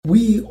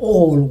We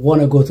all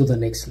want to go to the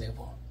next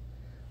level.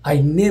 I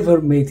never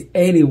met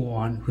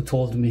anyone who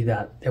told me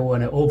that they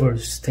want to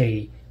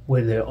overstay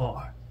where they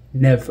are.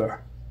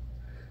 Never.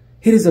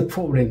 Here is a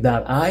problem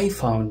that I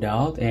found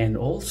out, and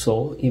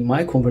also in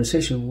my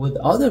conversation with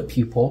other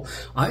people,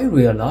 I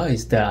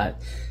realized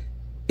that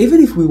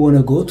even if we want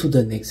to go to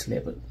the next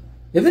level,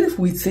 even if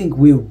we think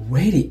we're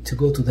ready to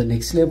go to the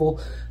next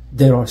level,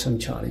 there are some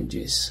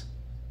challenges.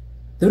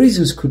 The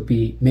reasons could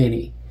be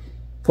many.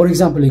 For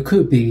example, it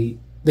could be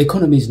the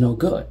economy is no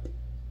good.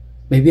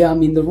 Maybe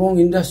I'm in the wrong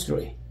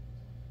industry.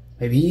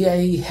 Maybe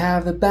I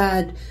have a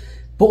bad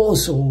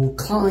boss or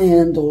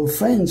client or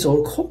friends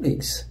or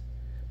colleagues.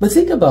 But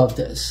think about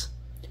this.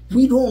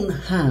 We don't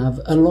have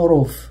a lot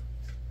of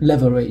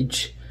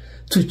leverage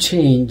to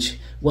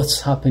change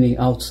what's happening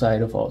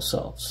outside of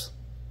ourselves.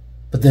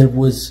 But there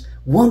was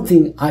one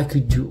thing I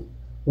could do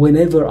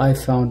whenever I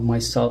found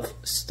myself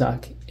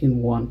stuck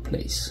in one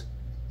place.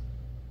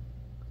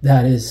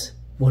 That is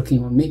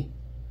working on me.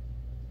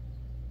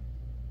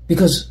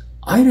 Because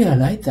I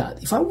realized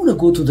that if I want to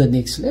go to the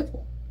next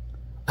level,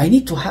 I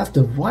need to have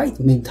the right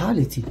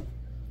mentality,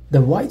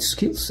 the right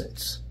skill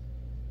sets,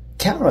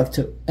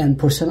 character and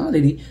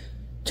personality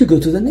to go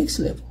to the next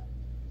level.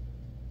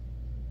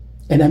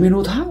 And I may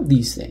not have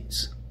these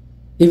things.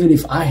 Even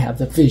if I have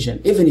the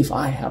vision, even if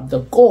I have the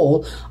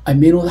goal, I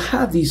may not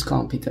have these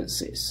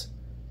competencies.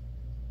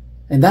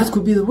 And that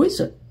could be the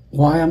reason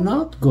why I'm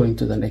not going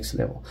to the next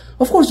level.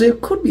 Of course, there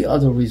could be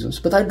other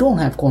reasons, but I don't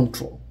have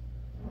control.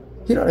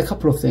 Here are a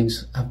couple of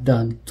things I've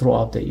done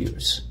throughout the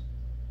years.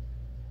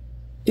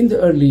 In the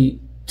early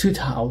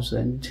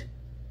 2000s,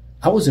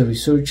 I was a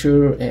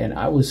researcher and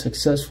I was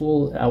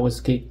successful. I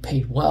was getting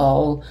paid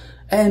well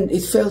and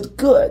it felt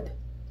good.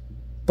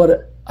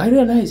 But I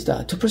realized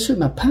that to pursue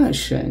my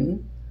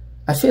passion,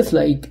 I felt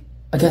like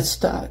I got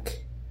stuck.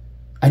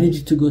 I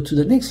needed to go to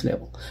the next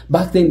level.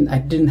 Back then, I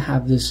didn't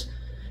have this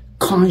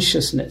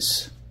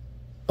consciousness,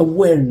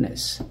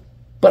 awareness.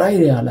 But I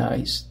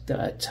realized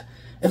that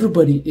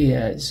everybody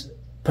is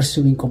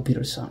pursuing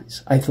computer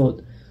science. I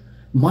thought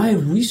my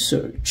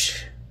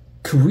research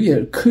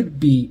career could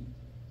be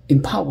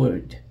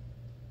empowered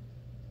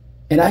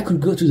and I could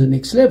go to the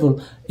next level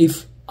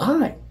if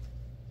I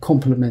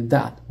complement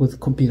that with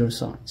computer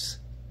science,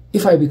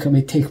 if I become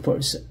a tech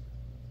person.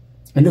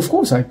 And of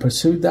course, I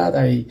pursued that.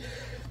 I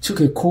took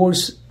a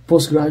course,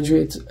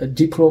 postgraduate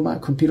diploma,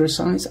 computer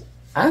science.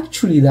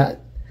 Actually, that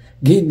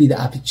gave me the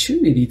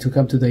opportunity to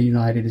come to the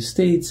United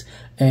States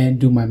and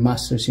do my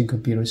master's in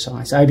computer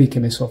science. I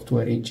became a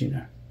software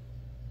engineer.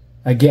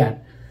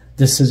 Again,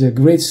 this is a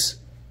great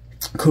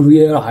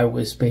career. I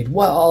was paid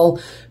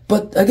well.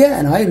 But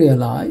again, I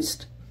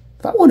realized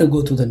if I want to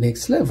go to the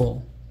next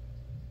level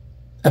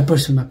and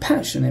pursue my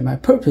passion and my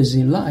purpose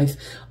in life,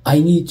 I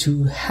need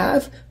to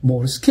have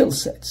more skill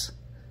sets.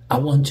 I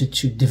wanted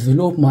to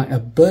develop my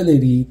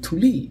ability to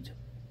lead.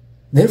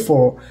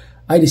 Therefore,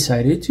 I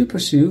decided to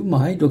pursue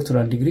my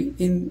doctoral degree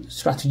in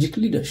strategic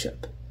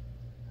leadership.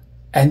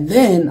 And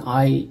then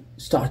I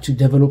start to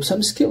develop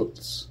some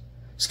skills.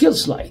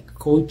 Skills like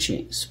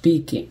coaching,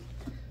 speaking,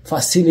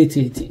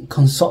 facilitating,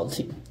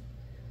 consulting.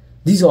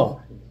 These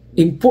are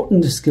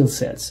important skill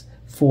sets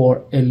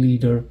for a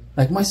leader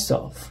like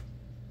myself.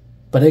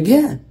 But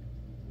again,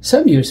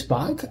 some years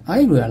back,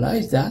 I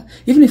realized that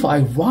even if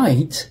I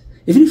write,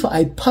 even if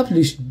I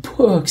publish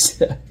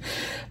books,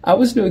 I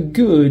was not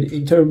good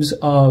in terms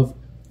of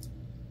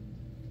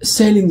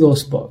selling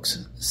those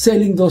books,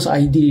 selling those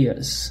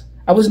ideas.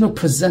 I was not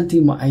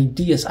presenting my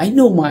ideas. I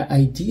know my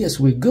ideas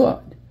were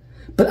good,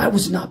 but I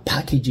was not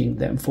packaging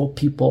them for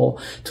people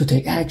to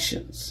take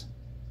actions.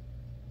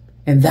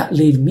 And that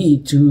led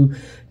me to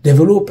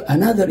develop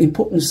another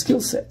important skill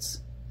set,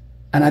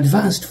 an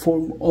advanced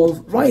form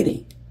of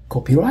writing,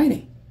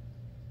 copywriting.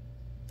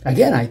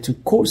 Again, I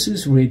took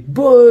courses, read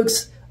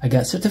books, I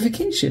got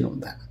certification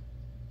on that.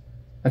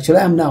 Actually,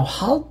 I'm now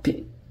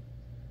helping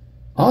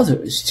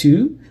others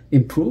to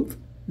improve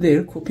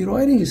their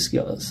copywriting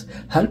skills,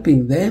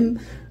 helping them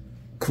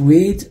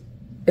create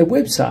a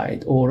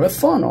website or a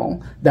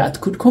funnel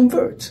that could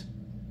convert.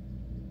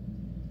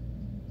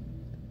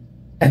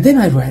 And then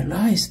I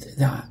realized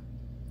that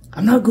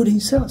I'm not good in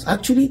sales.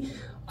 Actually,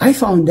 I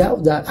found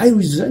out that I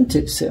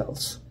resented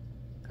sales.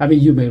 I mean,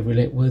 you may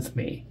relate with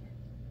me.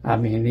 I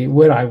mean,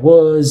 where I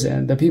was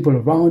and the people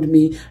around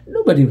me,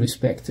 nobody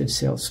respected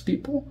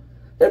salespeople.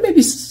 There may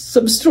be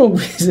some strong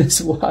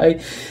reasons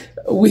why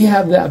we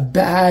have that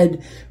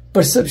bad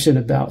perception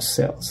about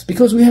sales,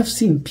 because we have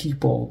seen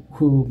people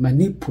who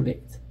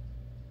manipulate,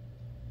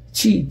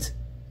 cheat,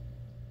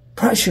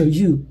 pressure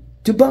you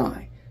to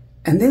buy.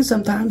 And then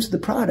sometimes the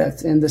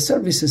products and the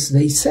services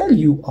they sell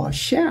you are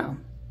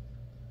sham.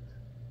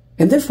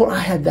 And therefore I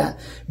had that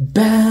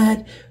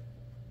bad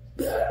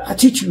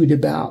attitude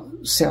about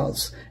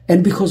sales.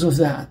 And because of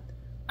that,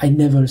 I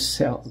never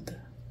sold.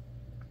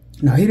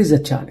 Now here is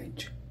a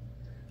challenge.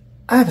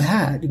 I've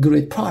had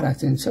great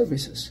products and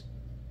services.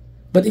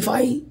 But if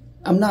I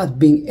am not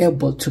being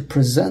able to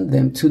present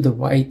them to the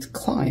right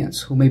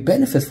clients who may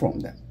benefit from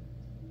them,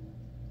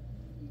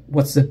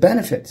 what's the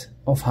benefit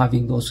of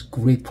having those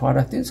great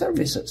products and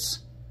services?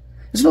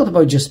 It's not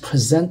about just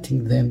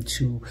presenting them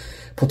to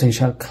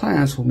potential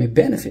clients who may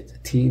benefit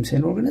teams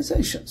and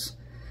organizations.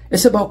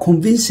 It's about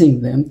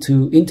convincing them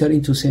to enter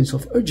into a sense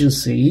of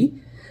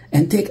urgency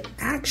and take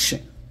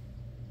action.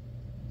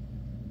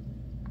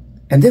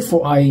 And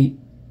therefore, I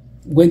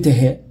went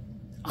ahead,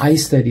 I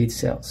studied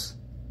sales,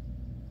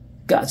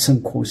 got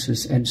some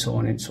courses, and so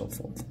on and so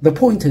forth. The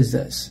point is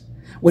this.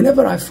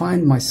 Whenever I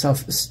find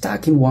myself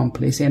stuck in one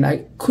place and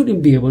I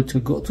couldn't be able to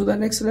go to the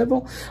next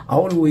level, I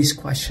always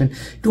question,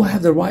 do I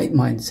have the right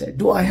mindset?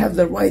 Do I have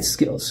the right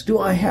skills? Do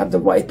I have the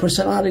right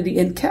personality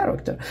and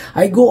character?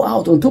 I go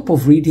out on top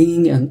of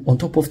reading and on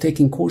top of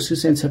taking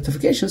courses and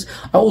certifications.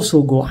 I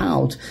also go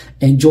out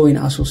and join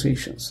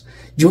associations,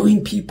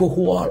 join people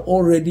who are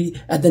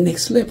already at the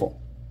next level,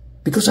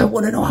 because I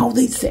want to know how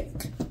they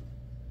think.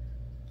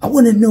 I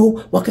want to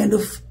know what kind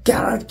of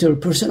character,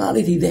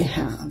 personality they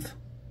have.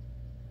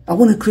 I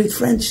want to create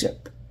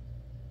friendship.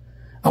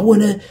 I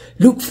want to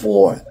look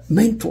for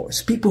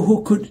mentors, people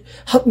who could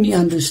help me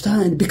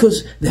understand,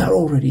 because they are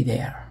already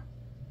there.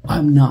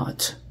 I'm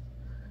not.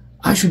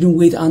 I shouldn't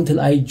wait until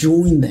I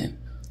join them.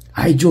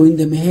 I join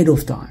them ahead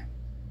of time.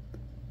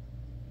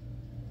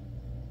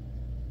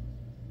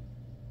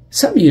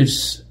 A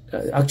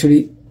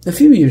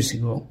few years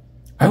ago,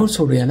 I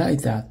also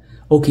realized that,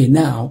 okay,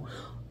 now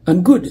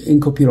I'm good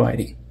in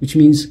copywriting, which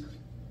means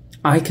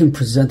I can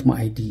present my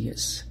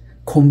ideas,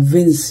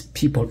 convince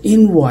people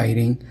in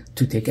writing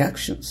to take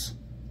actions.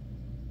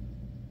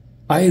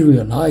 I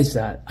realize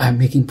that I'm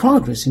making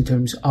progress in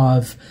terms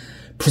of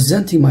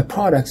presenting my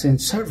products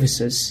and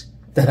services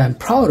that I'm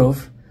proud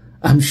of.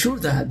 I'm sure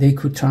that they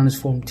could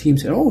transform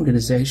teams and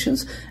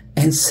organizations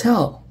and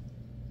sell.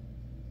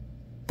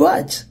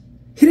 But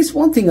here is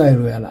one thing I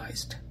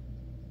realized.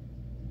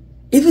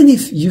 Even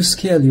if you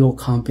scale your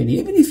company,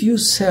 even if you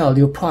sell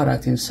your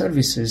product and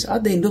services,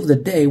 at the end of the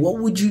day, what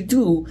would you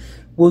do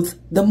with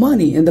the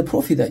money and the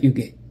profit that you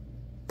get?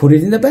 Put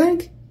it in the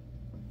bank?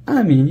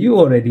 I mean, you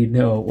already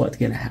know what's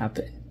going to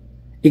happen.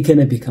 It's going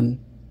to become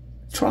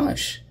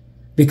trash.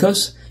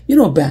 Because,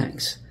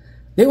 banks,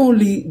 they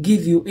only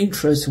give you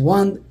interest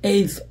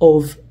 1/8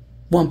 of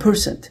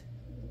 1%.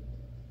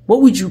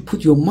 What would you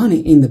put your money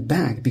in the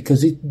bank?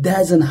 Because it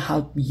doesn't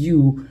help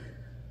you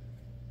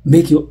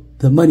make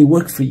the money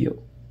work for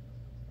you.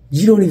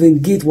 You don't even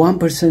get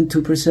 1%,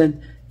 2%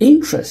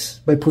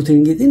 interest by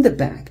putting it in the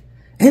bank.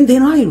 And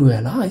then I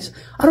realized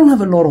I don't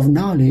have a lot of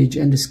knowledge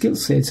and skill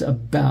sets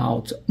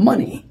about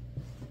money.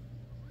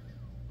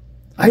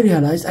 I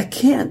realized I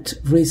can't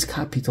raise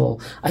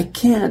capital. I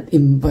can't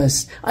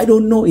invest. I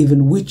don't know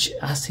even which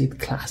asset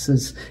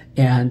classes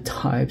and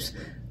types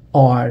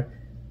are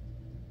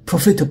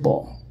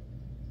profitable,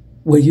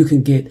 where you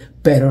can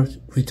get better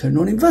return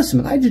on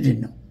investment. I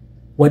didn't know.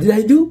 What did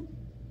I do?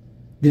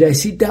 Did I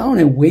sit down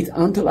and wait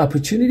until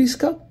opportunities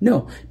come?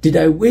 No. Did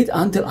I wait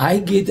until I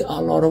get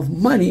a lot of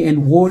money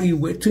and worry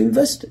where to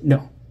invest?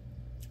 No.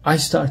 I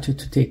started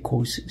to take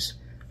courses,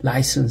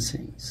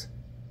 licensings,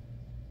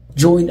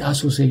 joined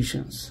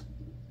associations.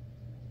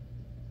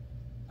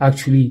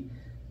 Actually,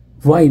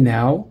 right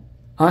now,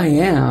 I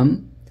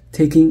am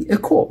taking a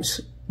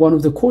course, one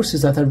of the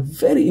courses that are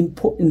very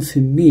important for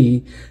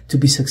me to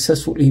be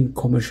successful in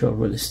commercial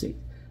real estate,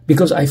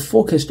 because I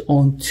focused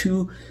on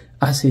 2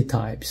 asset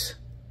types: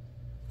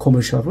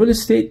 commercial real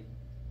estate,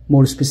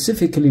 more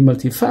specifically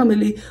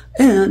multifamily,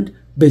 and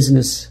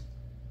businesses,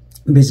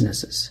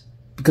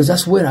 because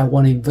that's where I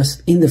want to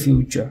invest in the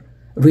future.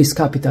 Raise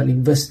capital,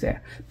 invest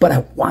there. But I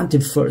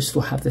wanted first to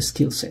have the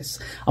skill sets.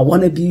 I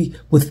want to be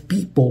with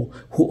people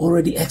who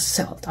already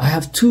excelled. I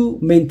have 2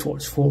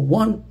 mentors, for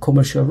one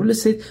commercial real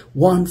estate,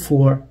 one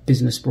for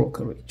business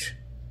brokerage.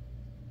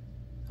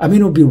 I may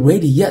not be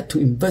ready yet to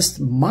invest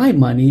my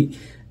money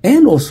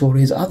and also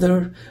raise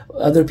other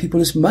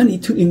people's money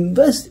to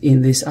invest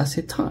in these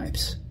asset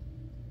types.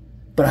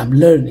 But I'm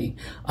learning.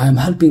 I'm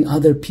helping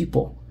other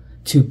people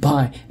to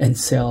buy and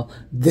sell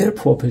their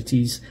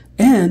properties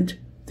and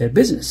their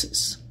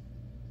businesses.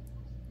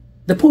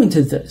 The point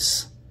is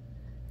this.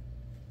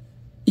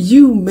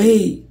 You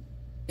may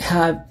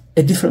have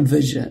a different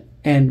vision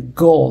and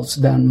goals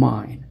than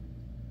mine.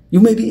 You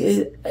may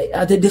be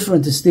at a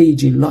different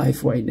stage in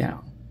life right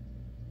now.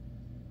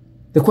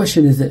 The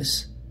question is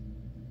this.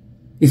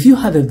 If you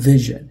have a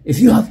vision, if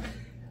you have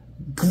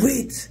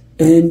great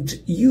and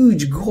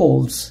huge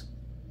goals,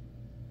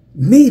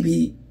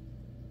 maybe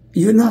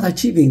you're not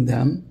achieving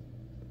them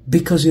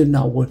because you're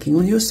not working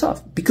on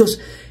yourself. Because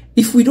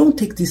if we don't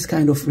take this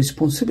kind of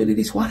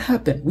responsibilities, what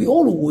happens? We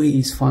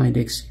always find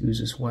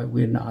excuses why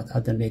we're not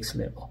at the next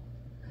level.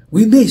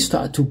 We may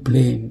start to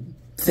blame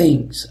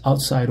things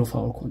outside of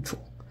our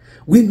control.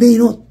 We may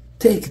not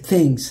take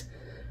things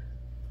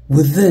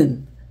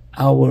within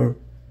our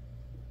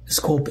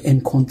scope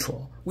and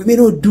control. We may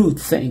not do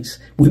things.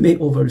 We may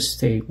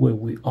overstay where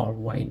we are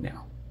right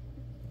now.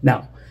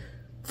 Now,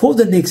 for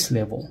the next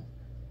level,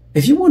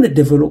 if you want to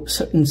develop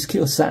certain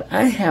skills that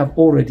I have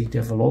already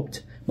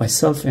developed,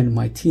 myself and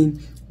my team,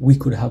 we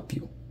could help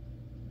you.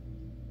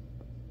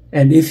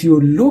 And if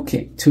you're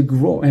looking to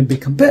grow and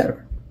become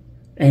better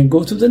and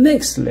go to the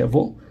next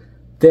level,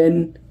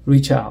 then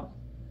reach out.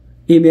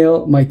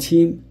 Email my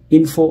team,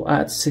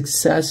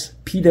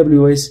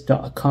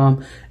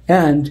 info@successpws.com,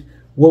 and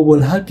what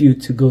will help you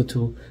to go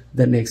to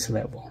the next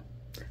level.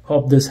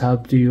 Hope this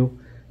helped you,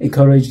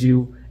 encouraged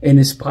you, and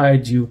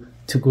inspired you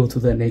to go to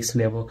the next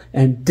level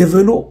and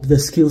develop the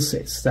skill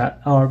sets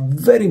that are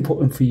very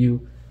important for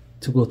you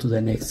to go to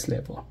the next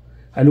level.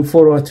 I look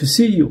forward to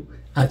see you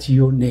at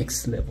your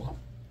next level.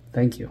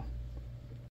 Thank you.